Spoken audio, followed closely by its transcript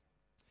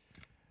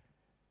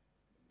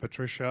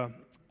Patricia,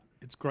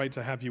 it's great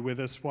to have you with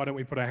us. Why don't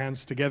we put our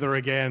hands together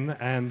again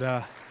and...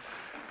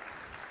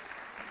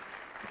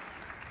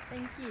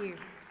 Thank you.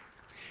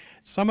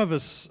 Some of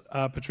us,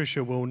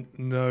 Patricia, will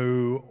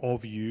know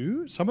of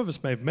you. Some of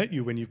us may have met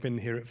you when you've been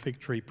here at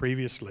Figtree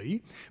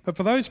previously. But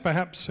for those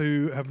perhaps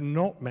who have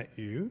not met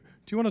you,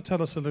 do you want to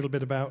tell us a little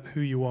bit about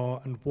who you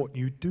are and what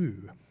you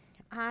do?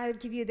 I'll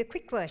give you the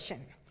quick version.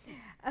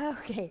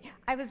 Okay,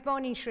 I was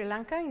born in Sri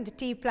Lanka, in the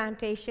tea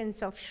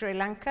plantations of Sri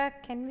Lanka.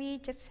 Can we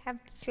just have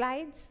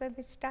slides where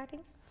we're starting?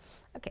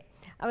 Okay,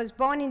 I was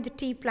born in the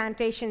tea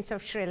plantations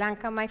of Sri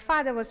Lanka. My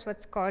father was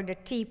what's called a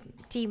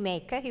tea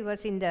maker. He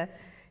was in the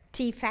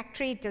tea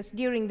factory. It was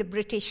during the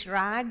British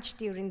Raj,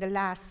 during the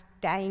last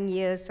dying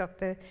years of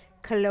the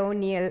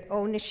colonial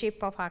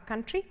ownership of our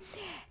country.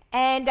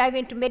 And I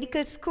went to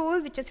medical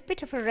school, which is a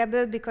bit of a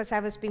rebel because I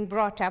was being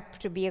brought up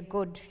to be a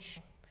good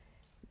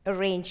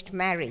arranged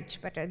marriage,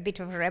 but a bit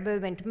of a rebel.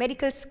 Went to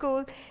medical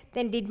school,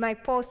 then did my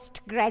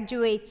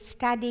postgraduate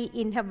study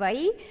in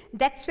Hawaii.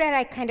 That's where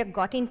I kind of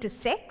got into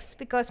sex,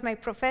 because my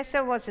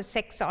professor was a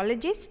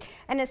sexologist.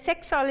 And a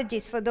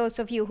sexologist, for those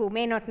of you who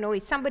may not know,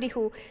 is somebody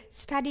who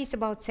studies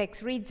about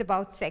sex, reads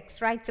about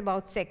sex, writes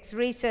about sex,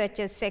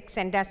 researches sex,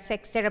 and does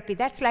sex therapy.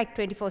 That's like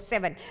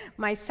 24/7.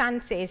 My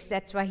son says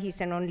that's why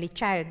he's an only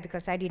child,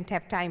 because I didn't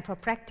have time for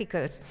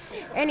practicals.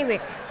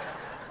 Anyway.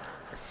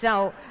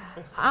 So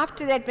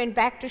after that, went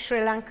back to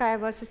Sri Lanka. I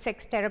was a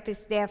sex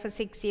therapist there for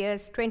 6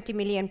 years, 20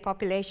 million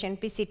population,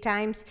 busy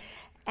times.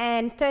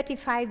 And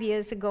 35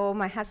 years ago,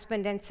 my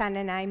husband and son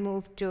and I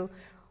moved to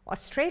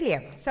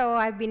Australia. So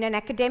I've been an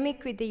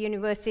academic with the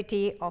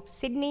University of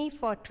Sydney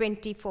for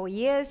 24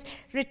 years,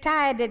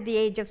 retired at the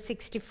age of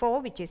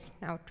 64, which is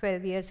now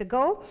 12 years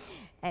ago.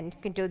 And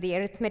you can do the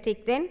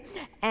arithmetic then.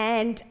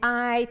 And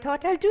I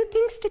thought I'll do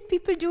things that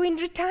people do in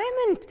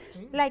retirement,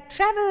 like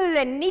travel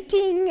and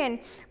knitting,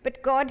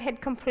 but God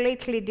had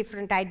completely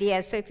different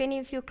ideas. So if any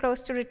of you are close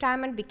to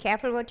retirement, be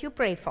careful what you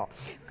pray for.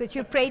 Because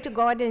you pray to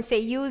God and say,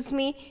 use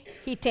me,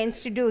 He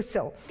tends to do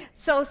so.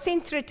 So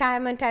since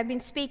retirement, I've been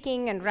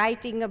speaking and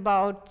writing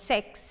about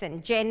sex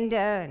and gender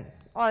and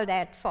all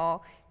that for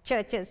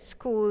churches,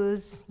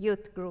 schools,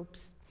 youth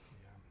groups.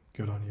 Yeah.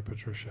 Good on you,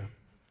 Patricia.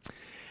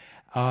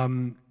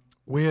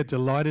 We're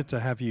delighted to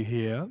have you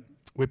here.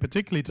 We're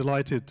particularly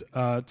delighted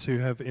to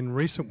have, in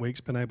recent weeks,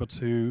 been able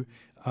to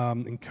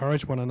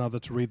encourage one another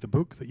to read the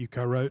book that you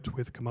co-wrote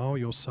with Kamal,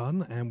 your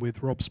son, and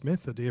with Rob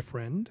Smith, a dear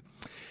friend,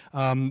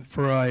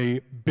 for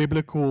a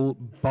biblical,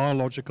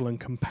 biological, and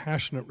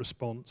compassionate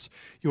response.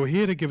 You're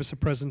here to give us a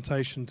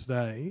presentation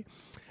today.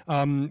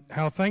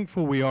 How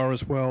thankful we are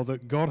as well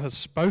that God has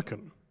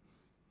spoken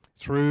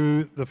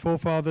through the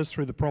forefathers,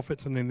 through the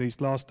prophets, and in these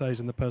last days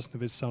in the person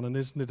of His Son. And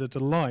isn't it a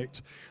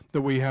delight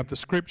that we have the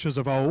scriptures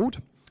of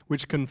old,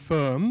 which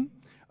confirm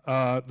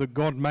that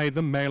God made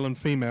them male and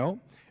female,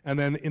 and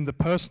then in the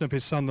person of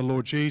His Son, the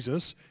Lord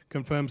Jesus,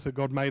 confirms that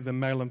God made them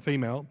male and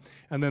female,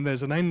 and then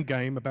there's an end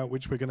game about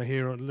which we're going to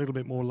hear a little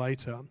bit more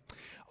later.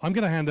 I'm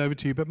going to hand over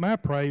to you, but may I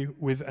pray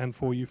with and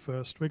for you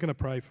first? We're going to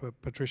pray for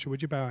Patricia.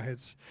 Would you bow our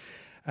heads?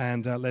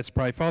 And let's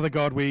pray. Father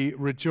God, we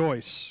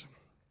rejoice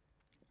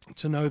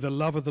to know the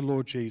love of the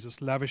Lord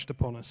Jesus lavished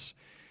upon us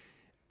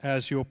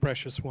as your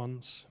precious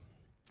ones.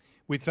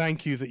 We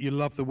thank you that you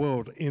love the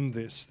world in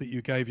this, that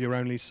you gave your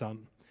only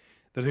Son,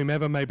 that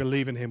whomever may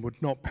believe in him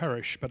would not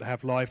perish but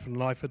have life and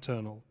life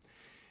eternal.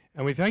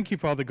 And we thank you,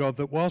 Father God,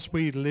 that whilst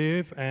we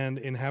live and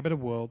inhabit a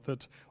world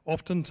that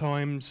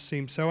oftentimes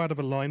seems so out of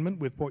alignment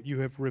with what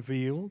you have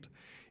revealed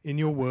in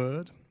your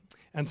word,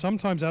 and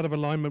sometimes out of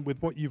alignment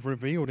with what you've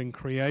revealed in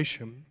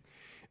creation,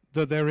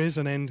 that there is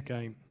an end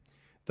game,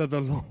 that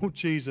the Lord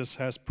Jesus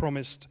has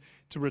promised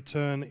to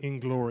return in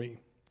glory.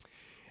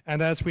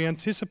 And as we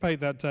anticipate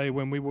that day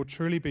when we will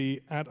truly be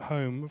at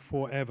home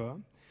forever,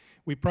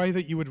 we pray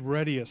that you would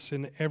ready us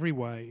in every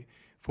way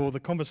for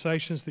the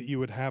conversations that you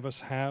would have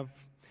us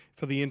have,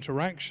 for the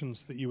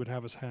interactions that you would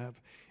have us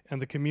have,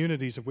 and the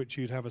communities of which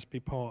you'd have us be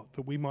part,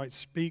 that we might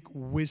speak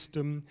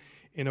wisdom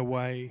in a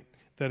way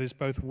that is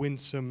both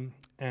winsome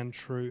and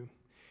true.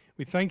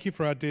 We thank you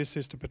for our dear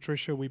sister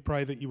Patricia. We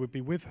pray that you would be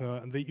with her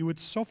and that you would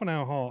soften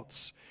our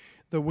hearts,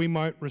 that we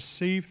might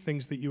receive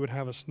things that you would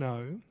have us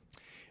know,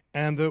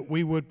 and that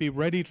we would be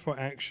ready for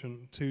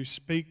action to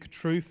speak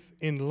truth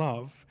in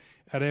love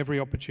at every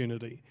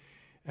opportunity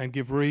and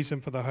give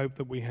reason for the hope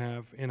that we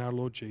have in our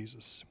Lord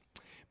Jesus.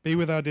 Be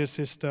with our dear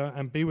sister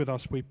and be with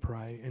us, we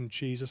pray, in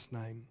Jesus'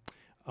 name.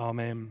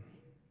 Amen.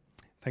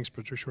 Thanks,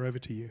 Patricia. Over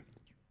to you.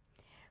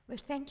 Well,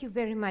 thank you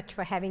very much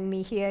for having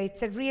me here.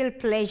 It's a real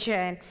pleasure.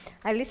 And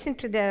I listened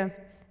to the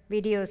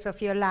videos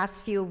of your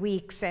last few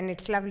weeks, and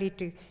it's lovely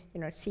to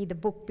see the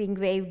book being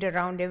waved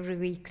around every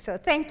week. So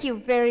thank you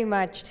very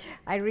much.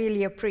 I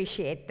really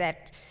appreciate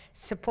that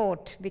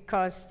support,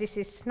 because this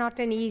is not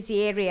an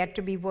easy area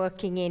to be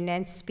working in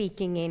and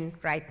speaking in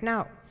right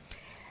now.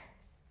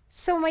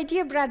 So my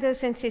dear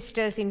brothers and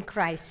sisters in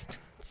Christ,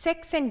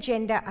 sex and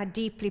gender are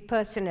deeply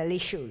personal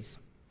issues.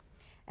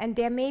 And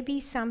there may be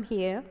some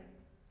here,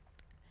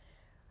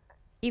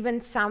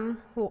 even some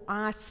who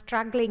are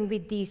struggling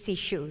with these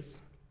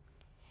issues.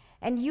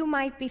 And you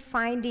might be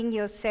finding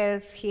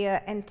yourself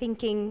here and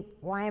thinking,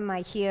 why am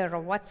I here, or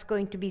what's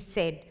going to be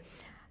said?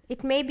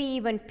 It may be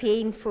even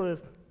painful,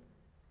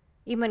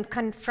 even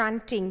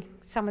confronting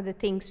some of the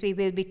things we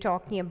will be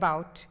talking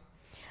about.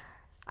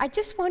 I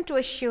just want to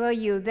assure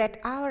you that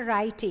our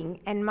writing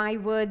and my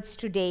words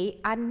today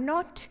are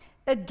not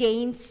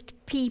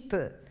against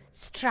people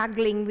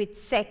struggling with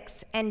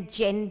sex and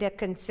gender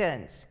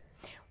concerns.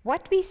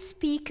 What we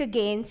speak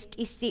against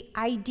is the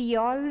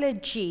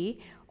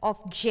ideology of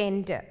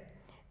gender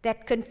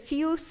that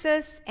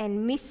confuses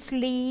and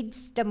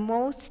misleads the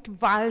most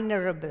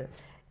vulnerable,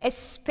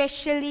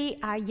 especially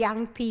our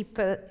young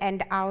people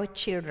and our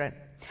children.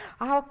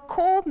 Our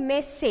core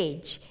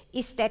message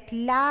is that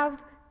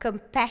love,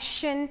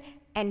 compassion,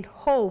 and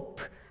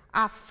hope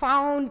are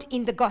found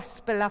in the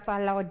gospel of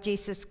our Lord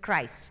Jesus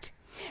Christ.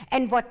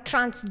 And what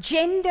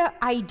transgender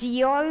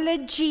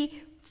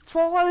ideology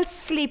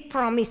falsely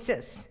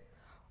promises,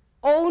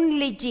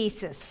 only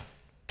Jesus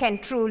can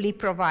truly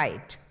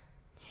provide.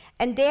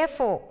 And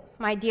therefore,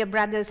 my dear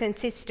brothers and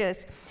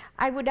sisters,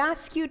 I would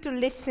ask you to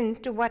listen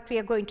to what we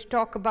are going to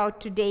talk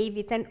about today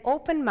with an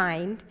open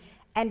mind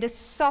and a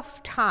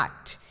soft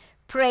heart,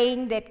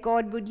 praying that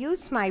God would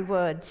use my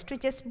words to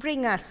just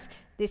bring us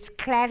this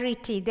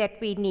clarity that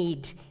we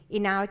need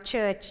in our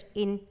church,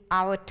 in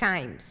our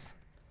times.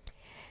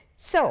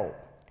 So,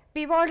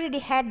 we've already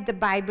had the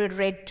Bible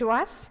read to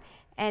us,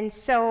 and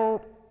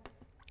so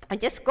I'll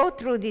just go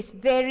through this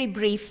very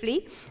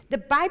briefly. The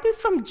Bible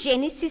from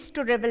Genesis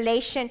to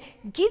Revelation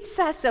gives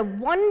us a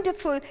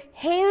wonderful,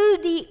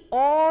 healthy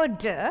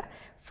order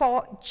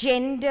for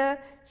gender,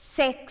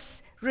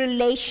 sex,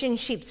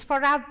 relationships,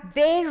 for our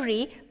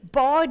very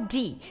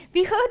body.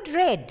 We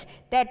read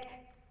that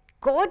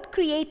God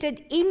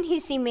created in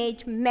his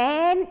image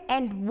man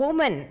and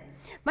woman.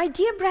 My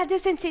dear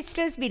brothers and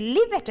sisters, we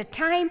live at a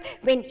time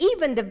when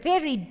even the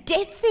very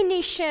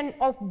definition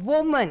of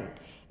woman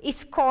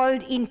is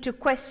called into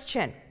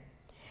question.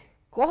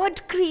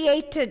 God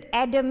created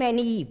Adam and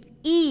Eve.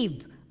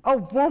 Eve, a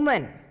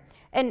woman,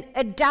 an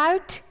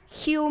adult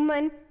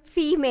human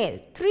female.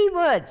 3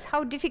 words.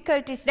 How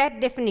difficult is that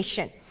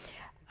definition?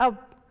 An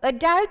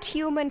adult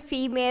human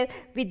female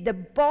with the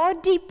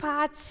body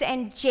parts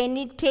and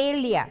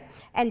genitalia,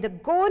 and the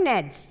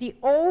gonads, the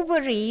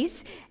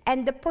ovaries,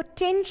 and the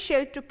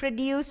potential to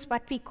produce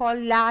what we call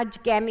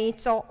large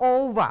gametes or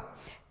ova.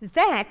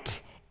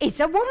 That is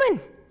a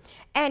woman.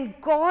 And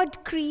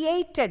God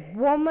created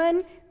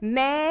woman,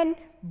 man,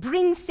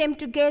 brings them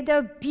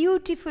together,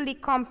 beautifully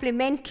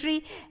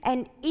complementary,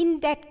 and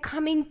in that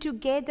coming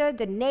together,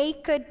 the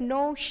naked,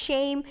 no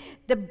shame,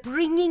 the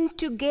bringing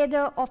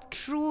together of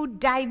true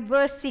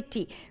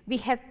diversity, we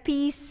have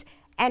peace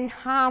and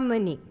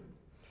harmony.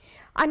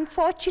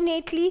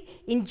 Unfortunately,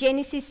 in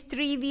Genesis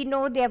 3, we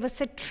know there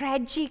was a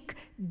tragic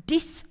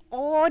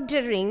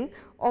disordering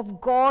of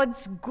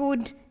God's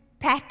good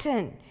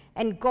pattern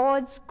and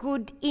God's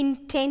good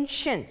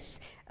intentions,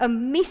 a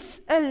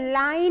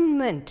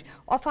misalignment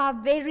of our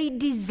very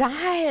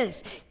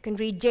desires. You can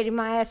read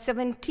Jeremiah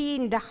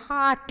 17, the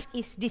heart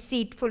is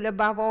deceitful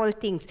above all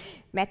things.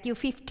 Matthew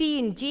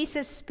 15,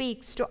 Jesus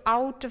speaks to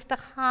out of the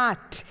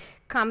heart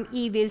come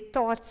evil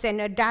thoughts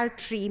and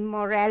adultery,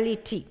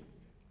 immorality.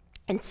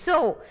 And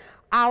so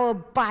our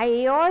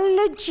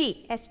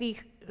biology, as we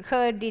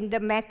heard in the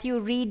Matthew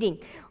reading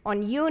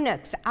on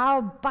eunuchs,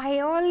 our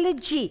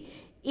biology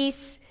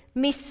is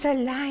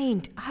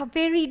misaligned. Our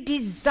very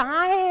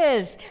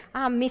desires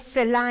are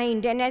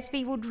misaligned. And as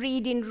we would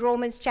read in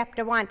Romans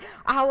chapter 1,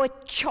 our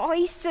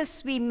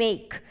choices we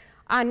make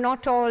are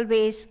not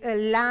always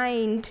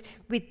aligned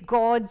with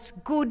God's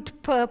good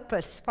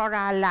purpose for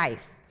our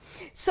life.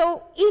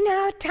 So in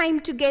our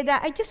time together,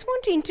 I just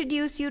want to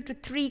introduce you to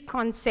 3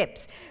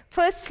 concepts.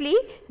 Firstly,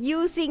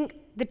 using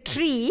the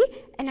tree,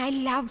 and I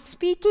love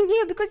speaking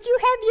here because you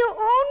have your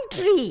own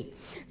tree.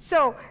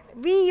 So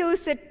we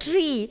use a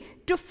tree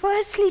to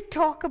firstly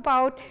talk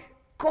about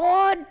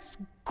God's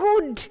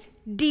good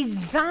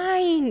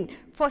design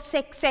for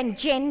sex and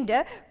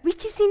gender,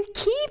 which is in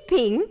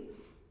keeping,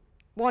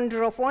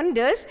 wonder of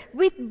wonders,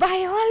 with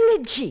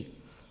biology.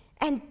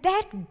 And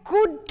that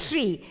good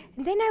tree.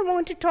 And then I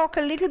want to talk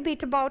a little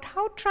bit about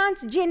how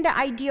transgender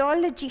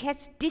ideology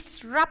has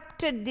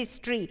disrupted this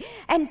tree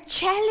and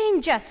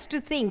challenge us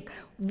to think,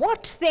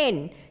 what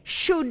then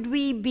should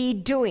we be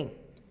doing?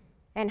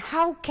 And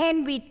how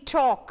can we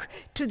talk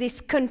to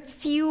this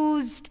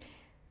confused,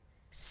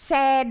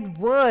 sad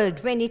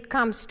world when it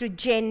comes to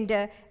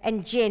gender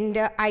and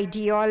gender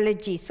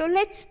ideology? So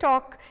let's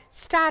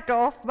start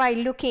off by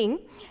looking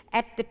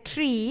at the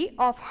tree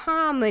of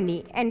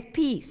harmony and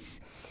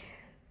peace.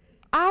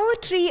 Our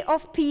tree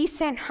of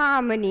peace and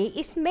harmony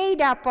is made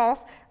up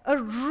of a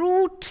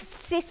root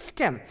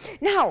system.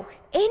 Now,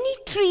 any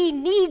tree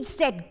needs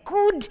that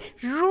good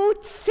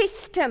root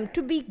system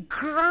to be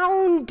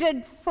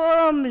grounded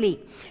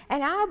firmly.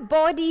 And our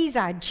bodies,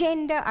 our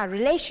gender, our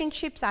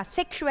relationships, our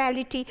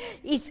sexuality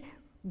is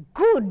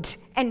good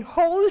and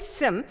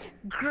wholesome,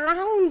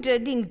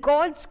 grounded in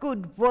God's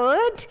good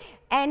word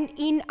and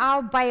in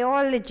our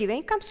biology. When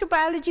it comes to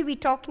biology, we're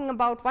talking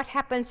about what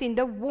happens in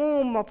the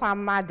womb of our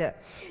mother.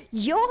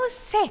 Your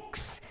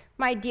sex,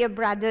 my dear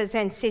brothers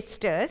and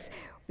sisters,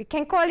 we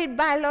can call it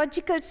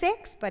biological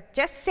sex, but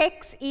just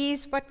sex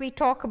is what we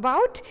talk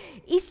about,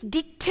 is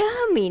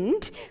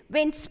determined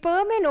when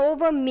sperm and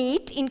ovum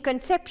meet in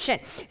conception.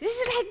 This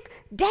is like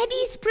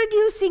daddy's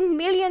producing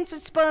millions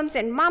of sperms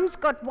and mom's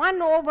got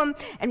one ovum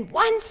and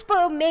one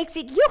sperm makes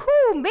it,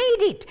 yoo-hoo,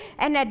 made it.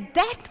 And at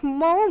that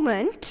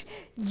moment,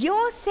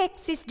 your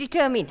sex is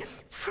determined.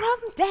 From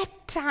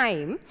that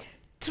time,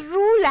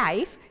 through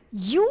life,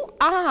 you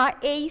are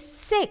a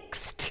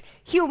sexed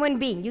human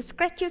being. You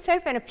scratch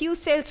yourself and a few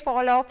cells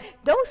fall off.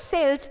 Those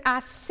cells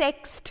are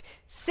sexed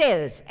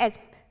cells as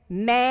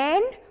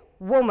man,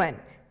 woman,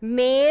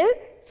 male,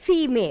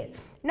 female.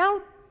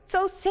 Now,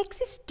 so sex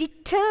is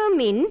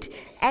determined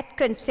at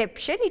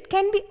conception. It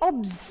can be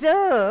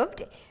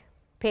observed.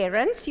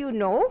 Parents, you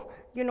know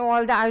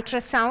all the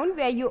ultrasound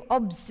where you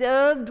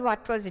observed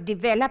what was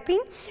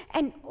developing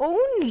and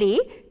only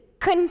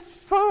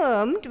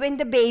confirmed when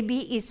the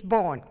baby is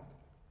born.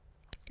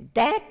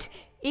 That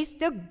is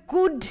the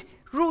good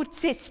root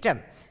system.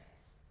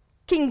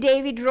 King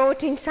David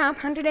wrote in Psalm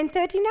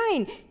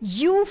 139,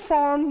 you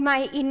formed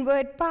my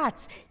inward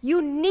parts.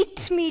 You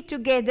knit me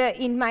together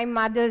in my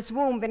mother's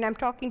womb. When I'm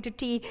talking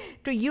to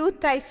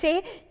youth, I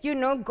say,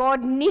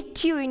 God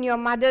knit you in your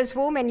mother's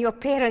womb and your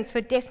parents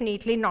were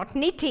definitely not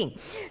knitting.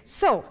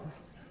 So,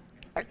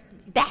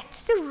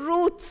 that's the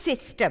root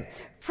system.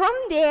 From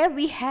there,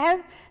 we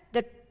have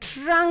the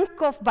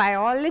trunk of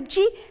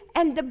biology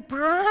and the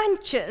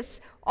branches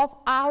of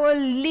our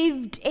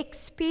lived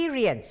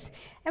experience.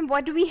 And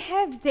what do we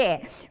have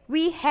there?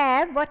 We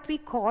have what we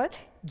call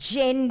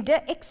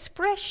gender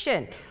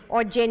expression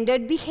or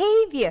gendered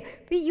behavior.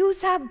 We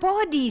use our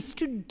bodies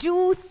to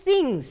do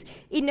things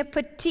in a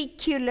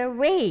particular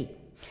way.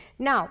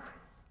 Now,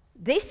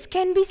 this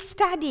can be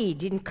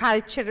studied in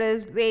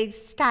cultural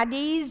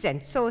studies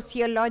and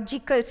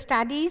sociological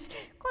studies.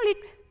 Call it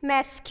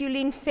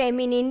masculine,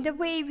 feminine, the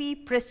way we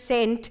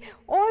present.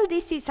 All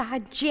this is our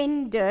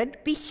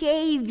gendered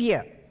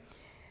behavior.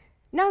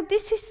 Now, there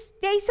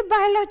is a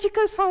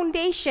biological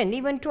foundation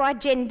even to our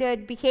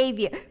gendered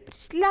behavior, but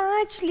it's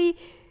largely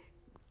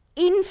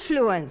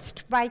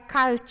influenced by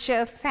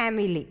culture,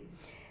 family.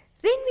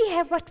 Then we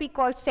have what we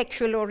call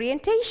sexual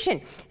orientation.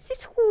 This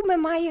is whom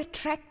am I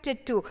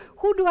attracted to?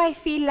 Who do I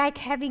feel like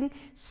having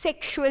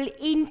sexual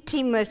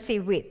intimacy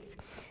with?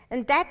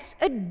 And that's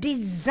a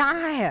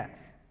desire,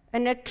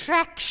 an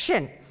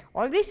attraction.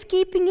 Always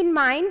keeping in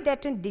mind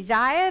that a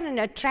desire and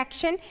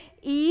attraction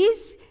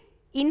is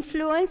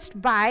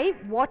influenced by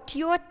what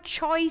your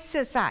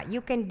choices are. You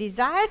can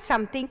desire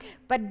something,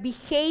 but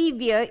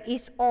behavior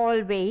is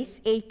always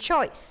a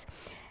choice.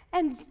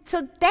 And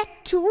so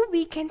that too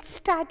we can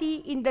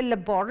study in the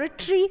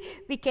laboratory.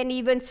 We can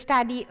even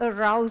study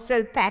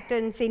arousal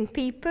patterns in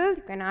people.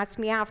 You can ask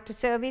me after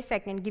service, I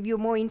can give you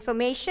more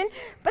information.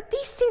 But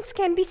these things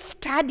can be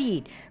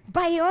studied.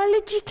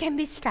 Biology can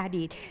be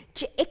studied.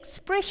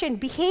 Expression,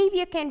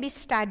 behavior can be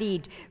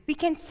studied. We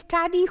can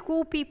study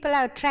who people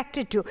are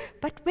attracted to.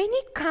 But when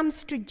it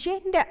comes to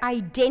gender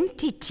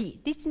identity,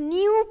 this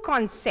new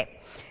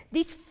concept,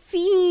 these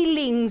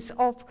feelings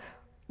of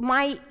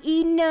my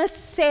inner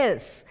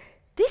self,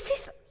 this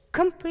is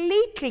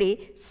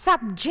completely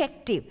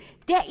subjective.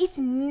 There is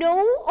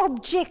no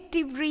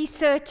objective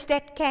research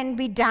that can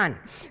be done.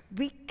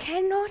 We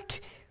cannot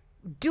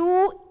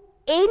do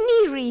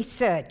any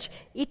research.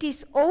 It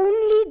is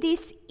only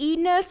this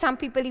inner, some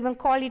people even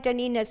call it an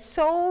inner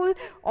soul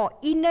or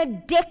inner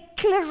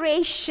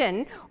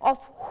declaration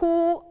of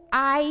who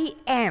I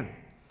am.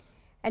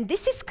 And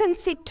this is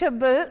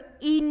considerable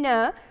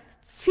inner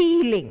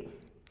feeling.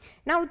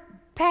 Now,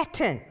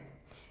 pattern.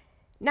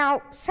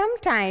 Now,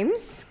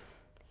 sometimes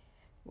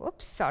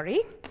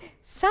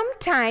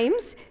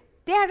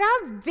there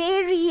are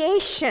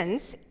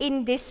variations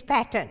in this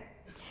pattern.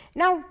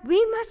 Now,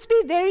 we must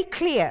be very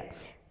clear.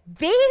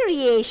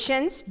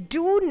 Variations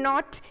do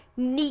not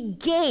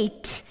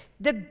negate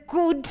the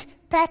good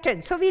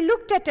pattern. So we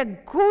looked at a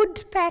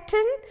good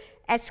pattern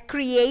as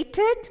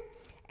created.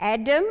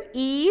 Adam,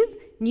 Eve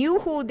knew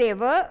who they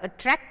were,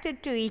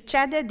 attracted to each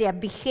other, their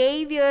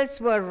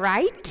behaviors were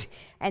right.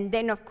 And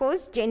then, of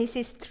course,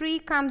 Genesis 3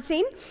 comes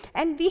in,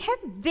 and we have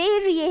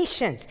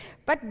variations.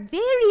 But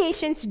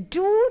variations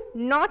do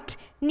not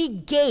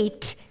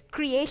negate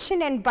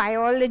creation and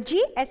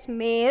biology as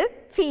male,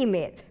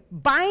 female.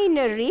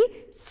 Binary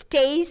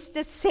stays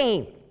the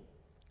same.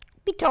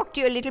 We talked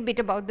to you a little bit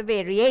about the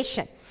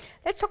variation.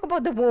 Let's talk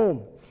about the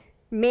womb.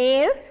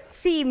 Male,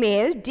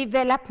 female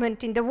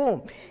development in the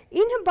womb.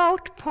 In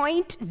about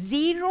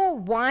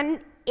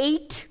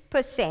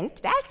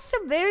 0.018%, that's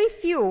a very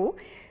few,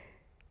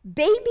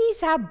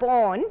 babies are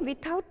born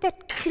without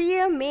that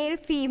clear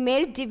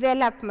male-female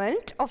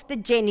development of the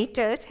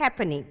genitals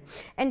happening.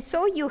 And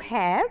so you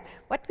have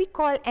what we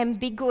call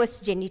ambiguous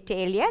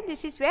genitalia.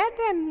 This is where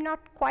they're not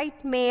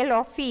quite male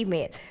or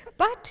female.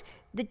 But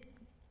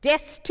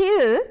there's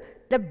still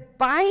the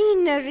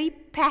binary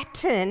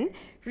pattern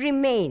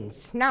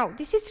remains. Now,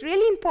 this is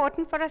really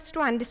important for us to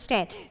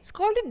understand. It's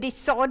called a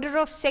disorder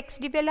of sex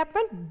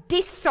development.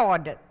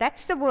 Disorder,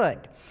 that's the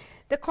word.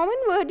 The common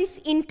word is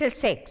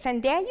intersex,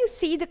 and there you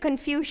see the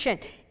confusion.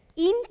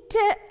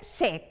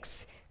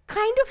 Intersex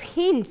kind of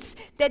hints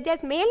that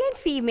there's male and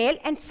female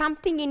and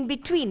something in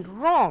between.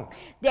 Wrong.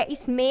 There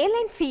is male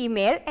and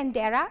female, and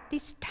there are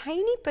this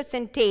tiny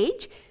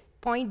percentage,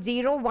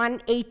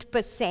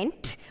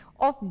 0.018%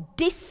 of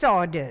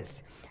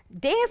disorders.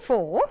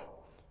 Therefore,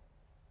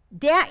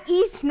 there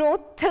is no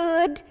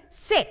third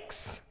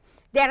sex.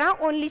 There are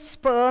only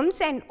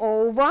sperms and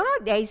ova.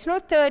 There is no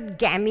third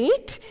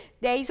gamete.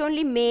 There is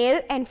only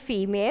male and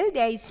female.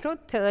 There is no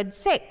third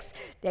sex.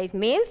 There is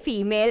male,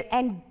 female,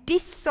 and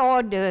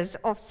disorders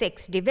of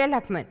sex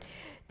development.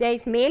 There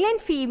is male and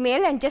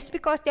female, and just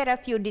because there are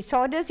few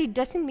disorders, it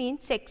doesn't mean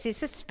sex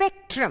is a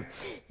spectrum.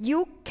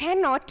 You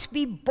cannot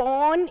be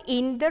born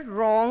in the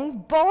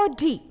wrong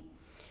body.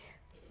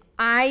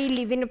 I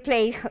live in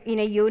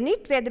a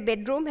unit where the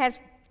bedroom has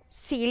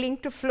ceiling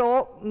to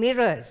floor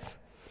mirrors.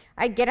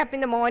 I get up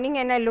in the morning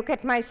and I look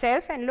at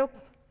myself and look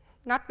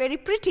not very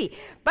pretty.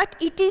 But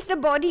it is the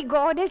body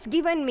God has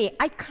given me.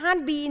 I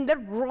can't be in the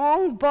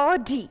wrong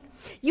body.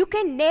 You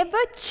can never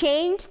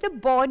change the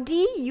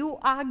body you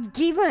are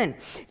given.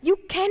 You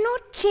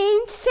cannot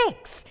change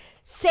sex.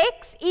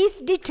 Sex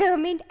is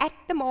determined at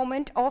the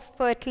moment of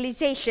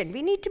fertilization.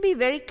 We need to be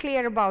very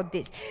clear about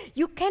this.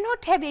 You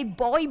cannot have a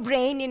boy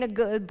brain in a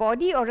girl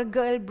body or a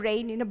girl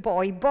brain in a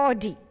boy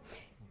body.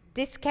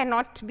 This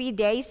cannot be.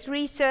 There is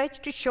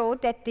research to show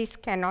that this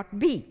cannot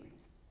be.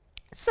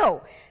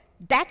 So,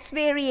 that's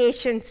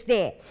variations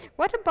there.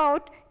 What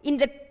about in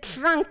the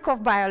trunk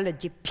of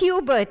biology,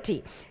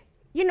 puberty?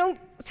 You know,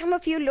 some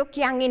of you look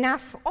young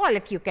enough, all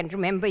of you can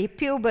remember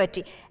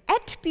puberty.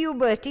 At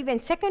puberty, when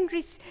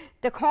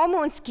the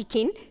hormones kick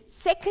in,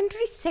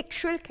 secondary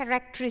sexual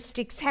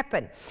characteristics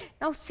happen.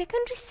 Now,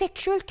 secondary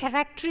sexual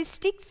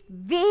characteristics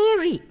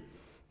vary.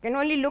 You can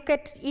only look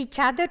at each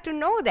other to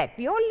know that.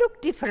 We all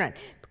look different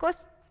because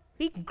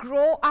we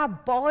grow, our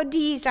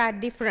bodies are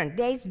different.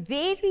 There is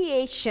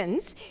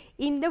variations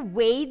in the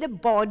way the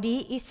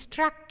body is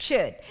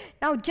structured.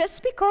 Now,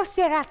 just because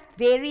there are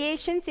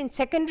variations in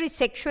secondary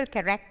sexual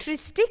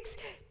characteristics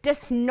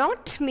does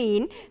not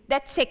mean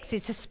that sex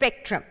is a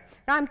spectrum.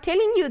 Now, I'm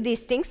telling you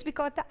these things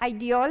because the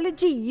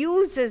ideology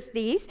uses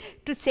these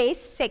to say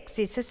sex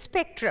is a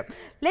spectrum.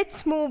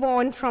 Let's move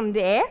on from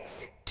there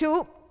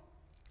to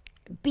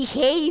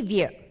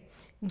behavior,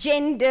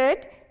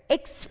 gendered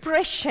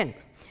expression.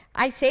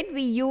 I said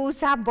we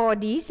use our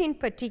bodies in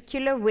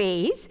particular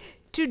ways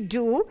to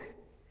do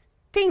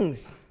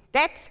things.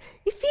 That's,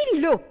 if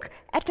we look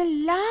at a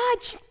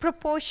large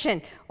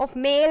proportion of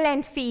male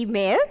and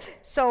female,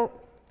 so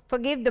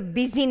forgive the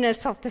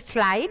busyness of the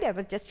slide, I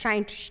was just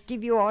trying to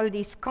give you all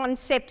these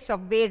concepts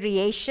of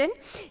variation.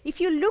 If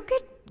you look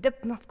at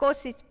of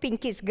course, it's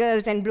pink is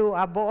girls and blue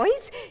are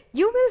boys.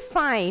 You will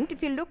find,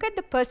 if you look at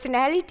the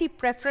personality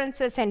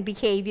preferences and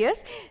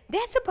behaviors,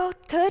 there's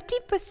about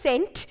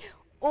 30%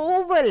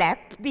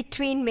 overlap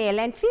between male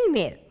and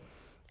female.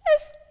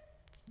 As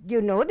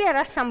you know, there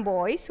are some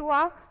boys who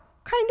are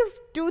kind of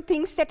do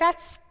things that are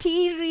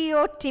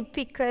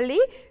stereotypically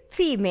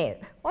female,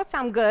 or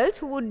some girls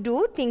who would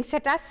do things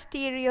that are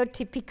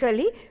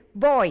stereotypically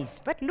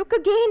boys. But look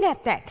again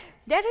at that.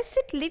 There is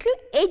that little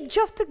edge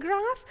of the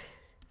graph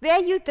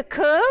where the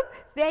curve,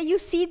 where you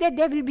see that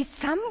there will be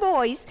some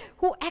boys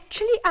who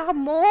actually are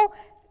more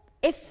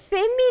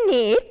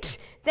effeminate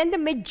than the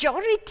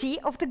majority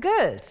of the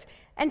girls,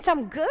 and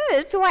some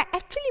girls who are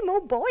actually more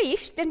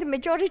boyish than the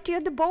majority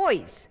of the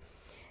boys.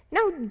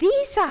 Now,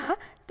 these are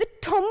the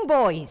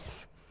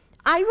tomboys.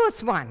 I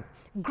was one.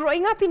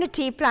 Growing up in a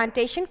tea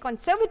plantation,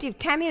 conservative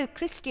Tamil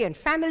Christian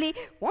family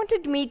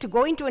wanted me to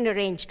go into an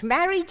arranged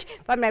marriage,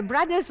 but my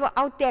brothers were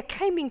out there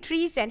climbing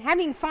trees and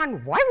having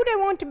fun. Why would I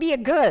want to be a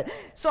girl?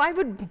 So I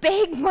would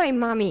beg my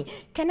mommy,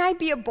 can I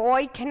be a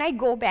boy? Can I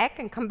go back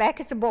and come back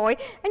as a boy?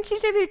 And she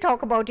said, we'll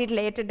talk about it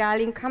later,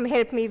 darling. Come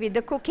help me with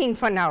the cooking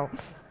for now.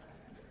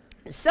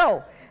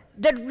 So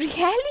the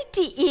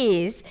reality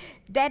is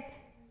that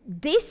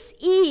this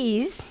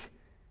is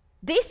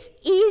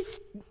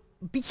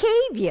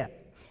behavior.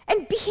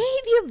 And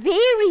behavior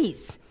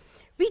varies.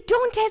 We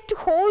don't have to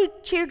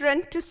hold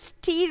children to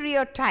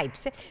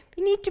stereotypes.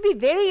 We need to be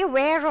very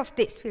aware of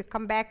this. We'll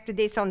come back to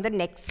this on the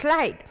next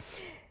slide.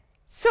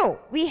 So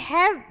we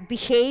have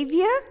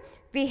behavior,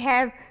 we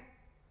have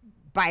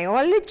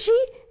biology,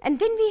 and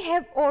then we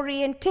have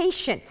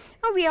orientation.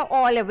 Now we are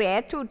all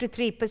aware 2 to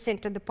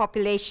 3% of the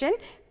population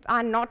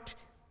are not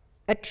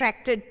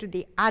attracted to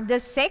the other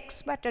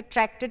sex, but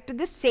attracted to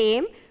the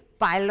same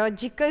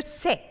biological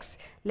sex.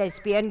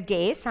 Lesbian,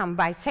 gay, some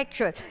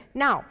bisexual.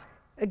 Now,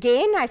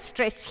 again, I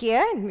stress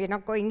here, and we're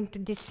not going into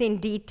this in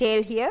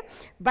detail here,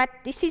 but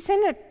this is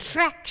an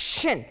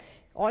attraction.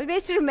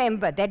 Always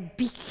remember that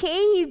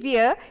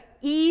behavior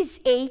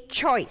is a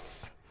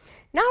choice.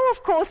 Now,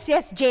 of course,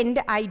 there's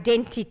gender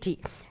identity.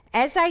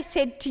 As I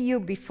said to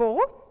you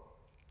before,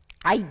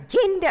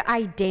 gender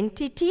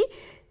identity,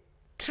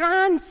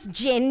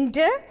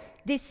 transgender,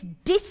 this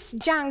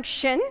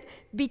disjunction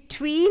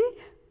between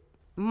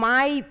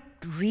my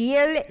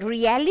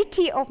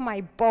reality of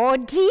my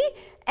body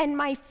and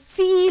my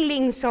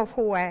feelings of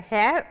who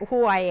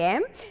I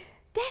am,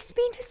 there's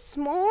been a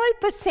small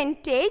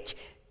percentage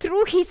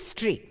through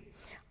history.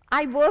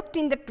 I worked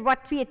in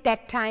what we at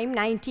that time,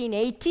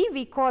 1980,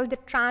 we called the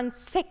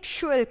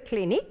transsexual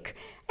clinic,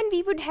 and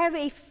we would have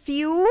a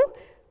few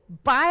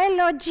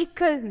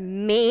biological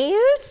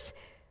males,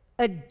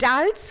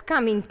 adults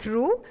coming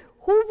through,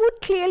 who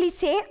would clearly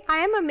say, I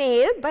am a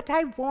male, but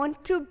I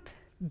want to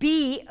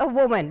be a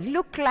woman,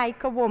 look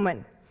like a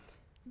woman.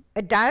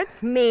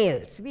 Adult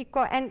males,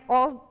 and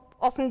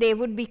often they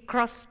would be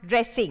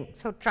cross-dressing,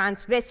 so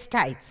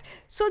transvestites.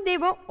 So they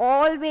were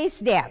always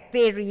there,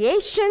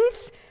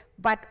 variations,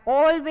 but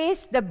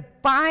always the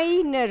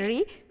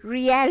binary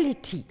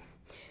reality.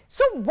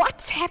 So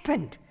what's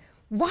happened?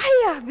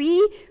 Why are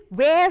we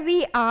where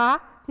we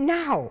are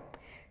now?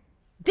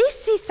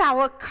 This is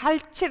our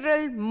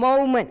cultural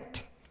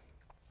moment.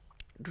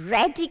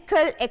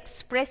 Radical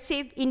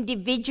expressive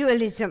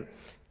individualism.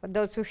 For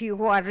those of you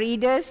who are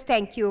readers,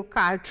 thank you,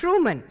 Carl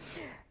Truman.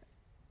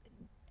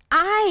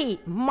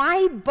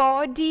 My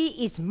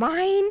body is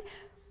mine,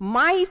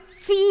 my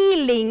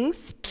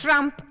feelings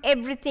trump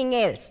everything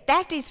else.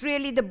 That is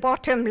really the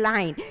bottom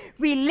line.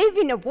 We live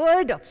in a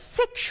world of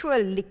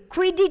sexual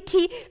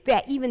liquidity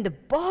where even the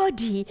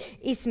body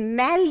is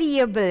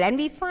malleable, and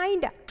we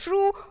find a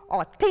true,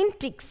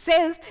 authentic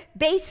self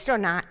based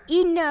on our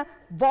inner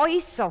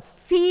voice of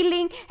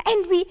feeling,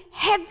 and we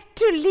have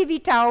to live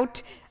it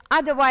out,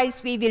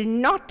 otherwise we will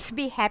not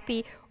be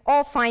happy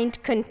or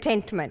find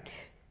contentment.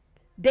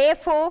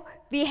 Therefore,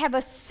 we have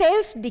a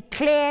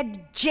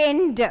self-declared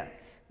gender,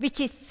 which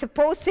is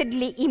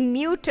supposedly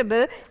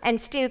immutable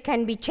and still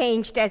can be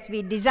changed as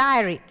we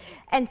desire it.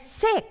 And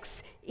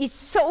sex is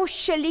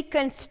socially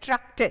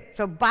constructed.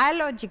 So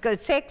biological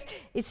sex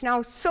is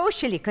now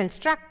socially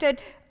constructed,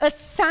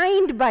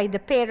 assigned by the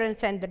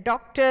parents and the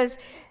doctors,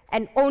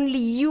 and only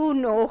you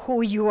know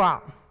who you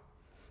are.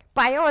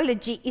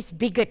 Biology is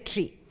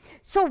bigotry.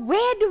 So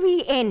where do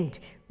we end?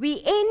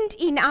 We end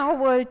in our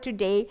world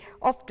today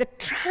of the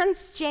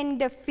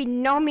transgender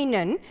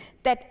phenomenon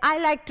that I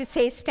like to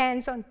say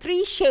stands on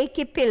three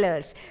shaky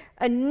pillars: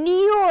 a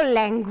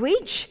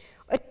neo-language,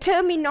 a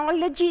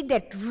terminology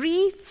that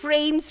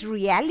reframes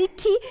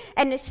reality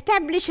and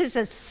establishes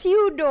a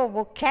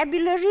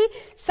pseudo-vocabulary,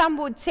 some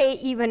would say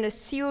even a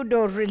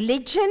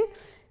pseudo-religion.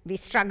 We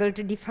struggle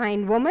to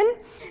define woman.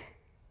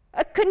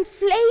 A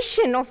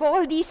conflation of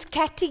all these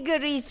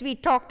categories we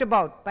talked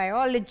about: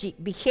 biology,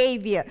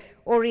 behavior,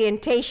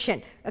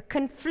 orientation, a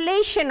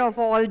conflation of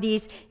all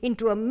these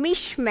into a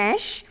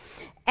mishmash,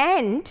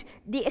 and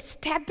the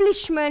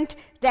establishment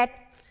that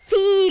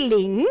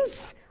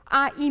feelings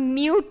are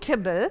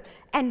immutable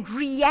and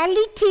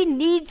reality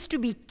needs to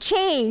be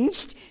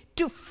changed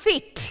to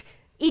fit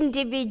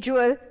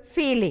individual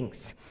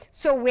feelings.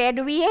 So where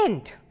do we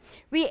end?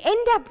 We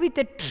end up with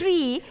a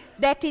tree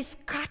that is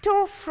cut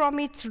off from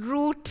its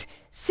root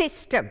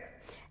system.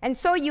 And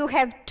so you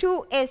have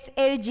 2S,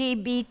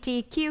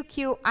 LGBT,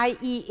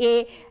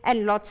 QQIEA,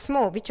 and lots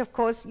more, which of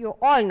course you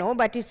all know,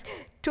 but it's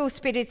two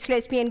spirits,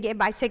 lesbian, gay,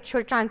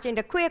 bisexual,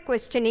 transgender, queer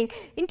questioning,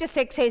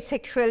 intersex,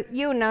 asexual,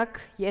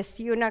 eunuch. Yes,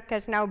 eunuch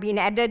has now been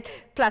added,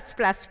 plus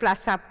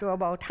up to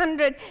about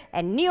 100,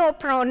 and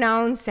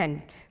neo-pronouns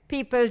and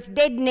people's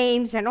dead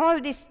names, and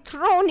all this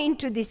thrown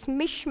into this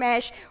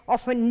mishmash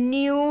of a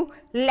new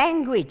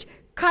language,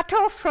 cut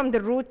off from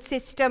the root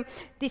system.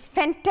 This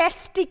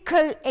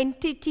fantastical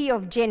entity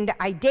of gender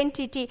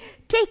identity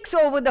takes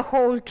over the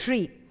whole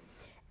tree.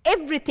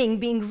 Everything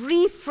being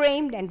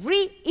reframed and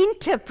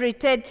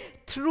reinterpreted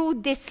through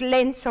this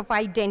lens of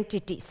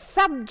identity.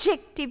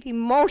 Subjective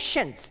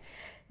emotions,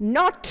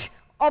 not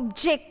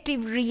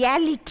objective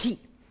reality,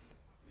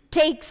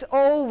 takes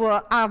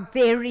over our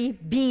very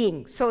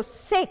being. So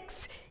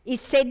sex is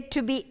said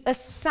to be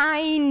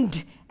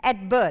assigned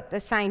at birth,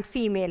 assigned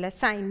female,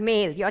 assigned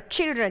male. Your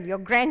children, your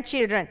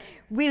grandchildren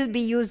will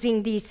be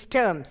using these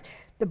terms.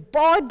 The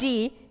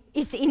body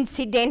is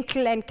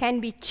incidental and can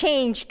be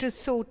changed to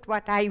suit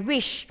what I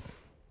wish.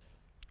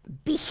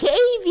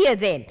 Behavior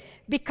then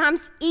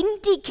becomes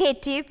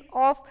indicative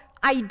of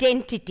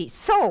identity.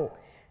 So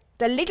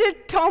the little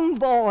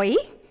tomboy,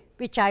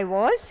 which I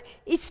was,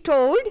 is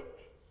told,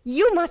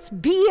 you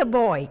must be a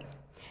boy.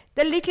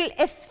 The little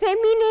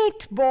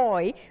effeminate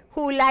boy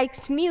who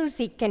likes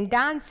music and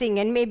dancing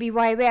and maybe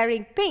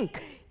wearing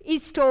pink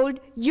is told,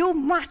 you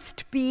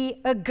must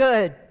be a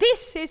girl.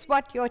 This is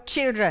what your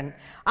children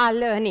are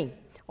learning,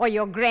 or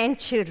your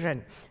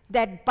grandchildren,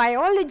 that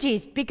biology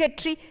is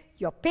bigotry.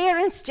 Your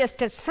parents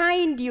just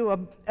assigned you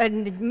a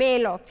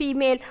male or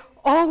female.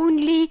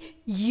 Only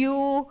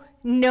you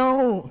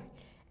know.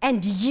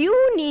 And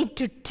you need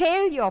to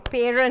tell your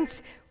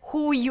parents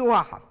who you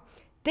are.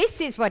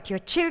 This is what your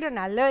children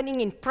are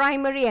learning in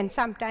primary and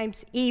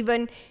sometimes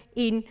even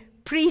in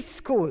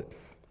preschool.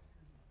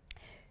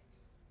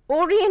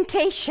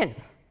 Orientation.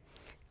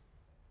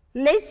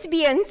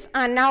 Lesbians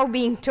are now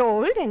being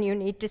told, and you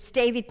need to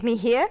stay with me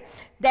here,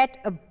 that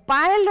a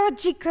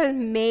biological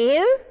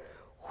male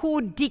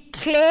who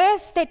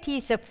declares that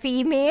he's a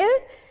female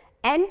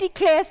and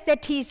declares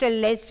that he's a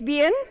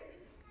lesbian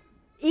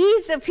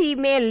is a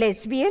female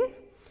lesbian,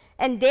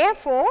 and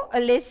therefore a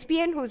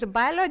lesbian who's a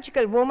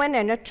biological woman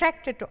and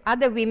attracted to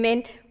other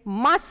women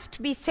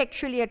must be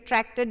sexually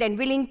attracted and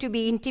willing to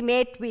be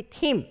intimate with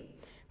him,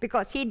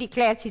 because he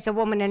declares he's a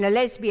woman and a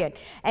lesbian.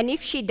 And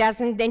if she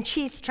doesn't, then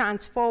she's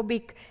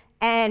transphobic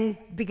and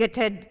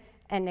bigoted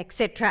and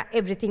etc.,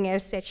 everything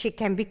else that she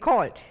can be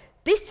called.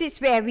 This is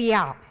where we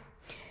are.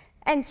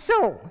 And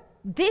so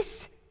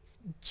this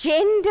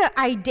gender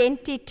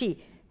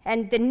identity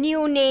and the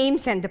new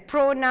names and the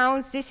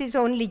pronouns, this is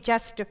only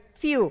just a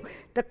few.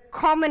 The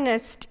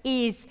commonest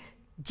is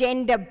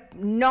gender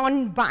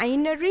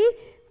non-binary,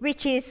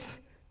 which is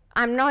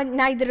I'm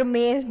neither a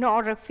male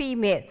nor a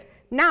female.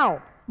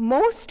 Now,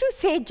 most who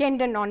say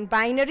gender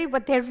non-binary,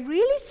 what they're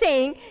really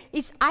saying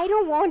is I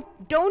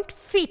don't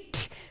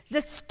fit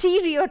the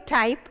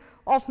stereotype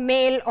of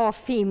male or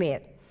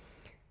female.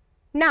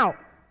 Now,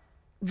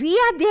 we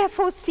are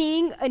therefore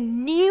seeing a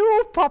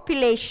new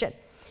population.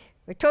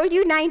 We told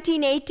you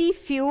 1980,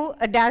 few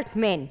adult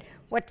men.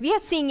 What we are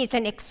seeing is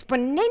an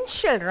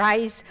exponential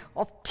rise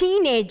of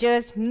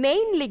teenagers,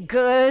 mainly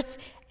girls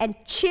and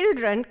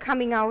children,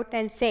 coming out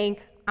and saying,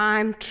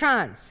 I'm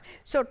trans.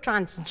 So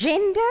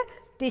transgender,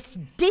 this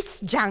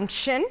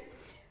disjunction,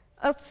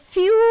 a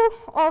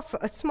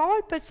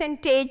small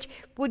percentage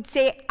would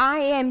say, I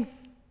am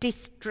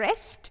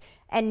distressed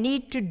and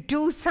need to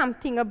do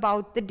something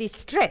about the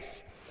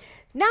distress.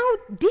 Now,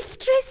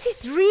 distress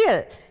is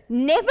real.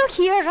 Never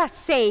hear us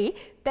say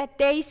that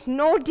there is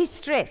no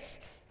distress.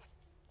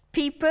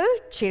 People,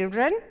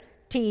 children,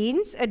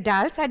 teens,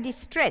 adults are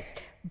distressed.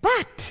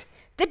 But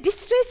the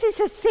distress is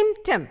a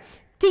symptom.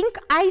 Think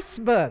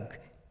iceberg,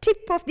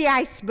 tip of the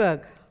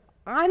iceberg.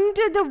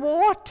 Under the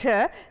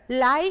water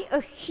lie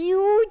a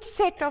huge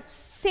set of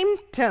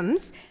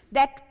symptoms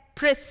that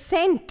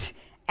present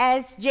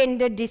as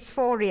gender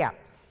dysphoria.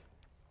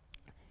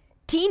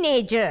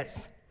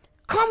 Teenagers,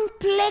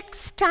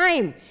 complex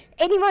time.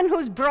 Anyone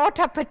who's brought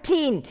up a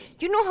teen,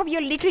 you know how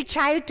your little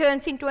child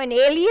turns into an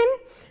alien?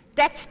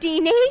 That's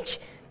teenage.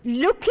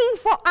 Looking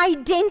for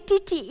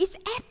identity is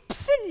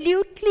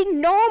absolutely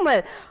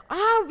normal.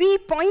 Are we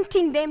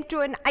pointing them to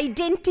an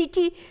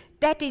identity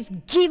that is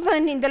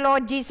given in the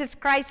Lord Jesus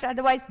Christ?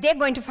 Otherwise, they're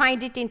going to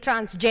find it in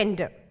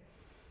transgender.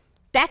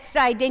 That's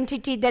the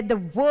identity that the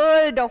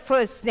world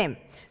offers them.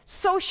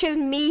 Social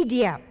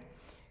media,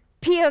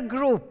 peer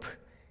group,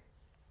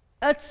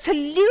 a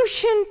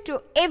solution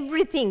to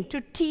everything, to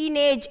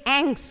teenage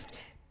angst,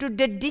 to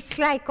the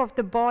dislike of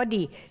the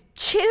body.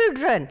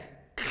 Children,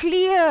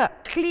 clear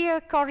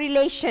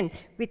correlation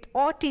with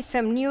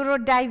autism,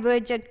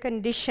 neurodivergent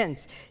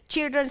conditions.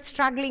 Children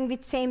struggling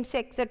with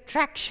same-sex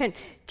attraction.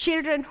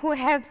 Children who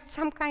have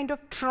some kind of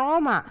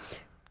trauma.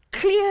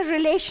 Clear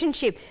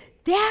relationship.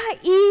 There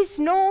is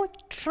no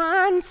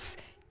trans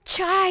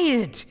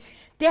child.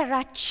 There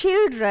are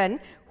children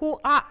who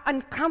are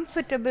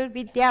uncomfortable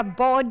with their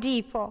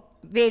body for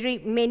very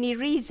many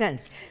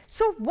reasons.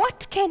 So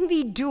what can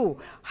we do?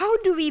 How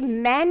do we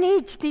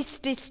manage this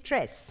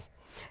distress?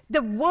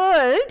 The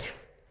world,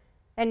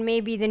 and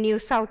maybe the New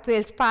South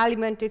Wales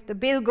Parliament, if the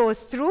bill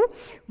goes through,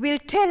 will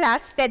tell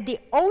us that the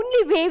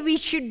only way we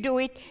should do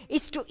it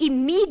is to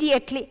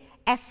immediately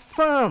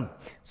affirm.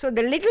 So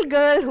the little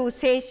girl who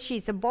says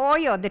she's a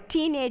boy, or the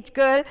teenage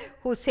girl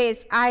who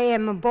says I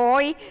am a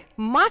boy,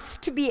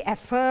 must be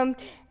affirmed,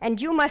 and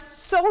you must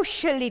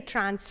socially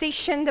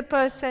transition the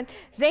person,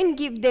 then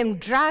give them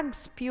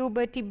drugs,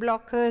 puberty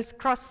blockers,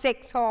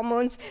 cross-sex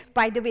hormones.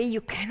 By the way,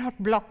 you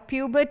cannot block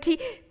puberty.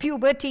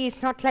 Puberty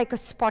is not like a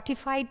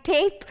Spotify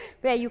tape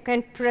where you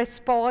can press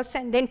pause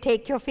and then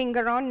take your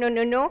finger on.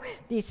 No.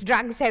 These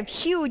drugs have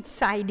huge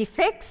side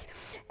effects,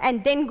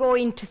 and then go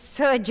into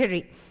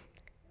surgery.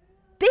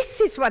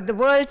 This is what the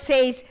world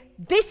says.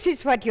 This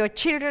is what your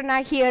children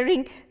are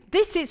hearing.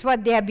 This is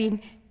what they have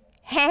been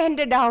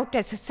handed out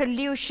as a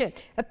solution,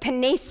 a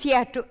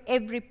panacea to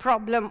every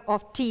problem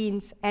of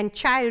teens and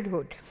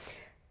childhood.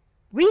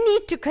 We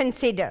need to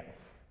consider,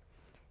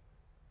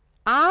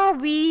 are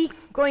we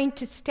going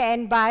to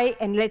stand by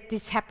and let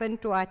this happen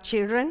to our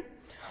children?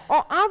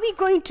 Or are we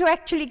going to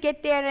actually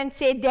get there and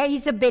say there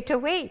is a better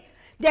way?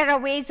 There are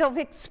ways of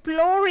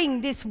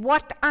exploring this,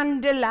 what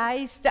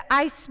underlies the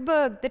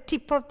iceberg, the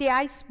tip of the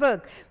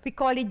iceberg. We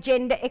call it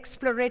gender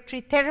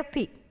exploratory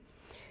therapy.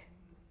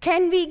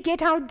 Can we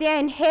get out there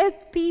and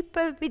help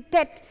people with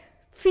that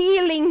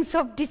feelings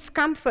of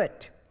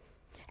discomfort?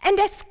 And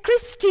as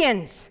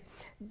Christians,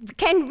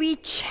 can we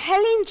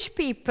challenge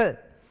people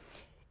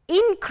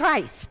in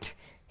Christ,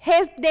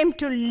 help them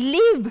to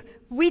live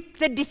with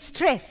the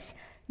distress,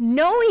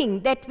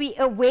 knowing that we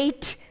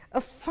await a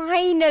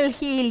final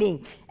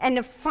healing and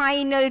a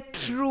final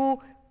true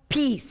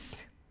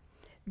peace?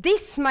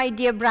 This, my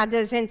dear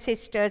brothers and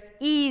sisters,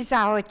 is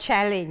our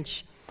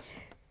challenge.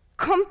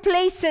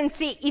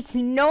 Complacency is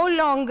no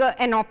longer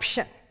an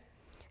option.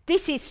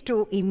 This is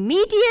too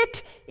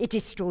immediate, it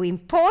is too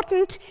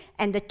important,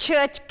 and the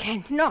church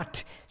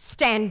cannot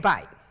stand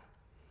by.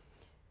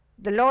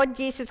 The Lord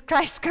Jesus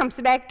Christ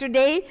comes back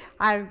today,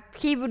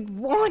 he would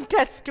want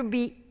us to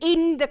be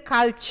in the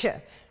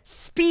culture,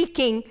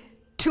 speaking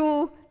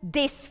to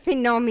this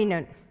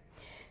phenomenon.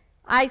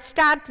 I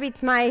start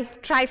with my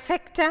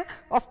trifecta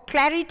of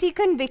clarity,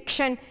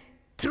 conviction,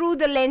 through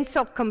the lens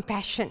of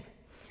compassion.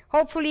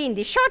 Hopefully in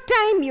the short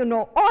time you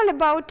know all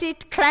about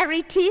it.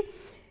 Clarity,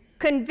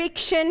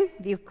 conviction,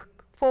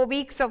 4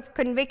 weeks of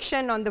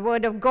conviction on the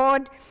Word of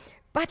God,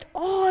 but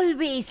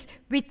always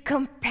with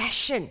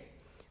compassion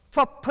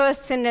for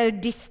personal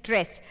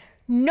distress,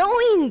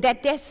 knowing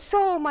that there's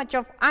so much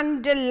of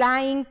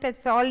underlying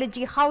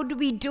pathology. How do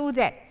we do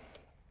that?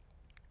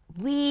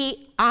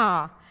 We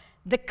are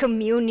the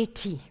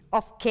community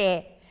of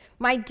care.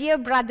 My dear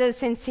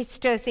brothers and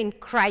sisters in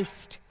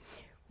Christ,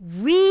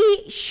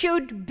 we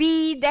should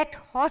be that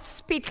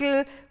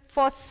hospital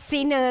for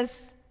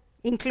sinners,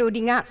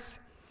 including us,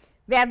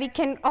 where we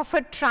can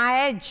offer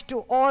triage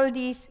to all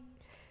these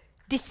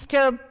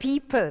disturbed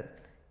people,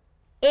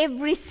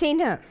 every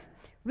sinner.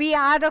 We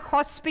are the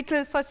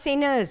hospital for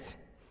sinners.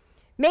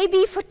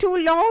 Maybe for too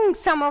long,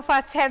 some of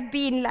us have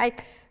been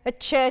like a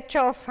church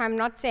of, I'm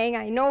not saying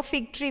I know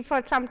Figtree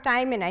for some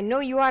time, and I know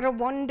you are a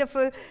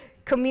wonderful,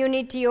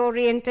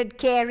 community-oriented,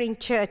 caring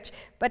church,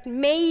 but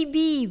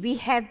maybe we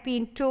have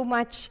been too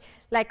much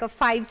like a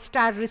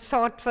 5-star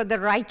resort for the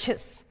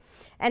righteous.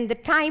 And the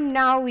time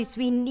now is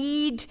we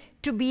need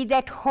to be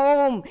that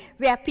home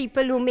where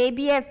people who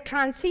maybe have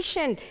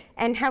transitioned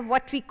and have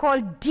what we call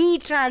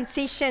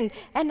detransitioned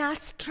and are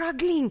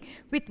struggling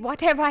with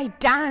what have I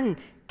done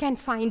can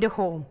find a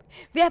home.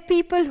 Where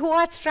people who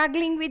are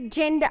struggling with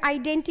gender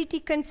identity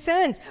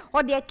concerns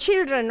or their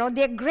children or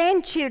their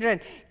grandchildren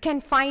can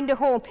find a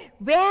home.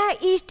 Where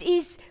it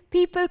is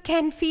people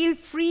can feel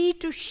free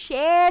to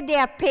share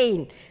their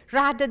pain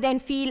rather than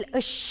feel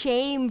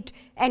ashamed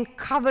and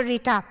cover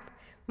it up.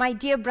 My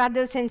dear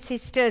brothers and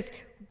sisters,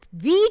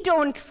 we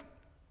don't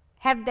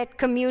have that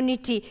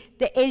community.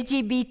 The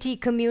LGBT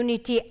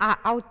community are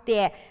out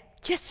there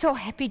just so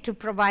happy to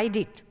provide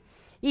it.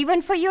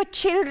 Even for your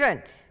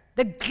children,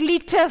 the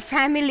glitter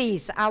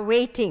families are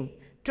waiting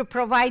to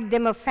provide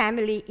them a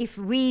family if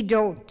we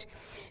don't.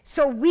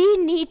 So we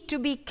need to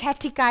be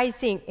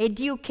catechizing,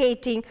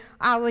 educating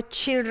our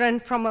children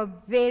from a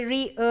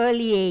very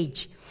early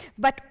age.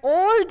 But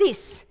all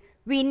this,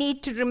 we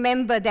need to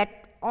remember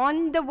that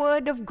on the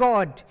Word of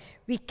God,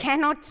 we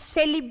cannot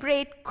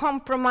celebrate,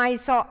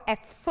 compromise, or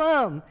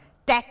affirm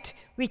that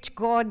which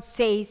God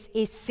says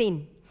is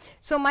sin.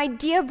 So my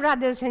dear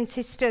brothers and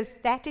sisters,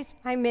 that is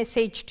my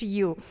message to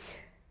you.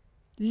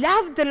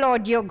 Love the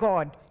Lord your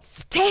God,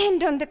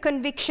 stand on the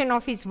conviction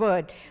of His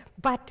Word,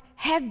 but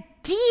have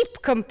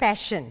deep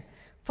compassion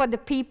for the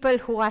people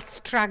who are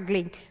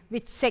struggling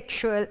with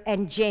sexual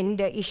and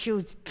gender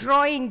issues,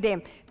 drawing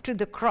them to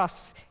the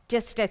cross,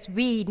 just as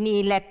we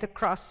kneel at the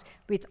cross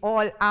with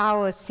all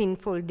our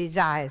sinful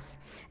desires.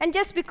 And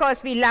just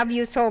because we love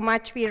you so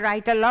much, we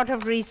write a lot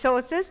of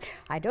resources.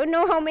 I don't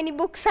know how many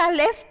books are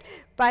left,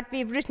 but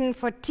we've written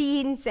for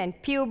teens and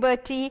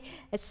puberty,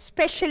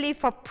 especially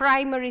for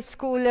primary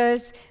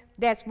schoolers.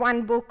 There's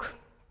one book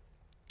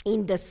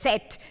in the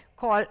set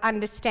called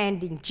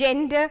Understanding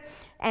Gender.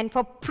 And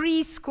for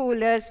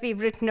preschoolers, we've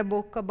written a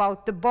book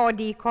about the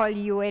body called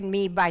You and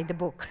Me by the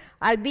Book.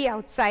 I'll be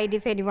outside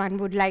if anyone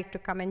would like to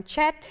come and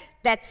chat.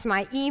 That's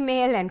my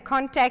email and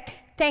contact.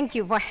 Thank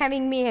you for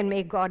having me, and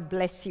may God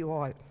bless you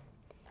all.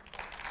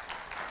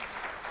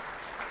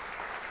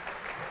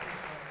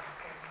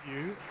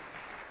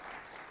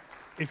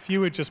 If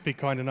you would just be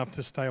kind enough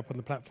to stay up on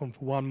the platform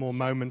for one more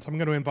moment, I'm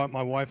going to invite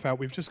my wife out.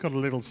 We've just got a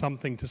little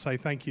something to say.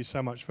 Thank you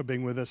so much for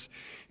being with us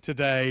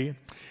today.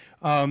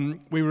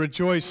 We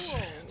rejoice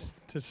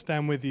to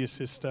stand with you,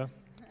 sister.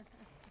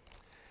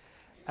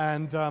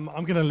 And I'm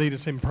going to lead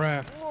us in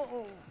prayer.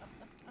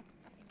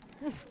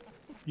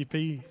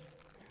 Yippee.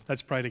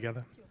 Let's pray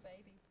together.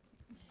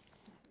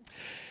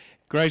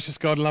 Gracious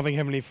God, loving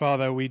Heavenly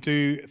Father, we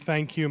do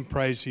thank you and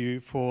praise you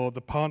for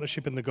the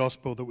partnership in the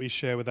gospel that we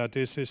share with our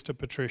dear sister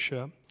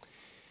Patricia.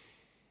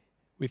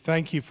 We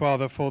thank you,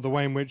 Father, for the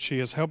way in which she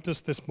has helped us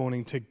this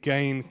morning to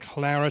gain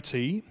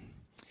clarity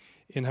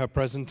in her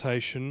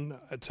presentation,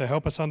 to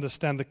help us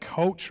understand the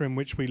culture in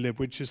which we live,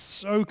 which is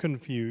so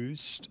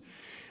confused,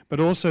 but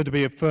also to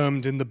be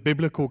affirmed in the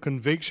biblical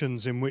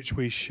convictions in which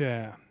we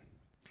share.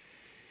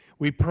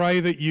 We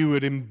pray that you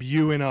would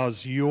imbue in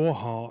us your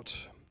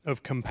heart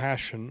of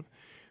compassion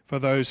for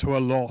those who are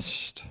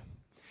lost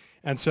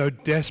and so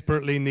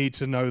desperately need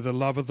to know the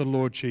love of the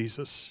Lord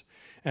Jesus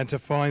and to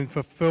find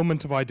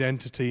fulfillment of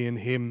identity in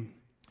him.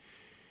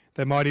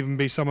 There might even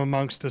be some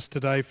amongst us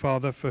today,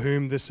 Father, for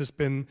whom this has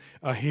been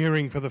a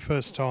hearing for the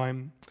first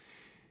time.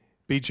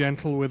 Be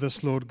gentle with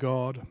us, Lord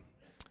God.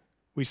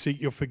 We seek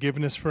your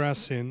forgiveness for our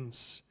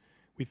sins.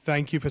 We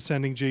thank you for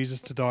sending Jesus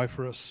to die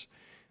for us.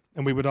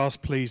 And we would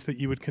ask, please, that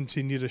you would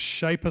continue to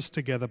shape us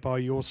together by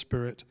your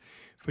Spirit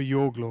for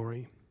your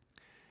glory.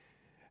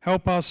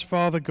 Help us,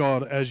 Father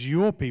God, as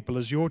your people,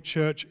 as your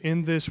church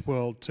in this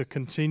world, to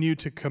continue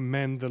to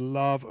commend the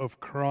love of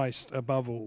Christ above all.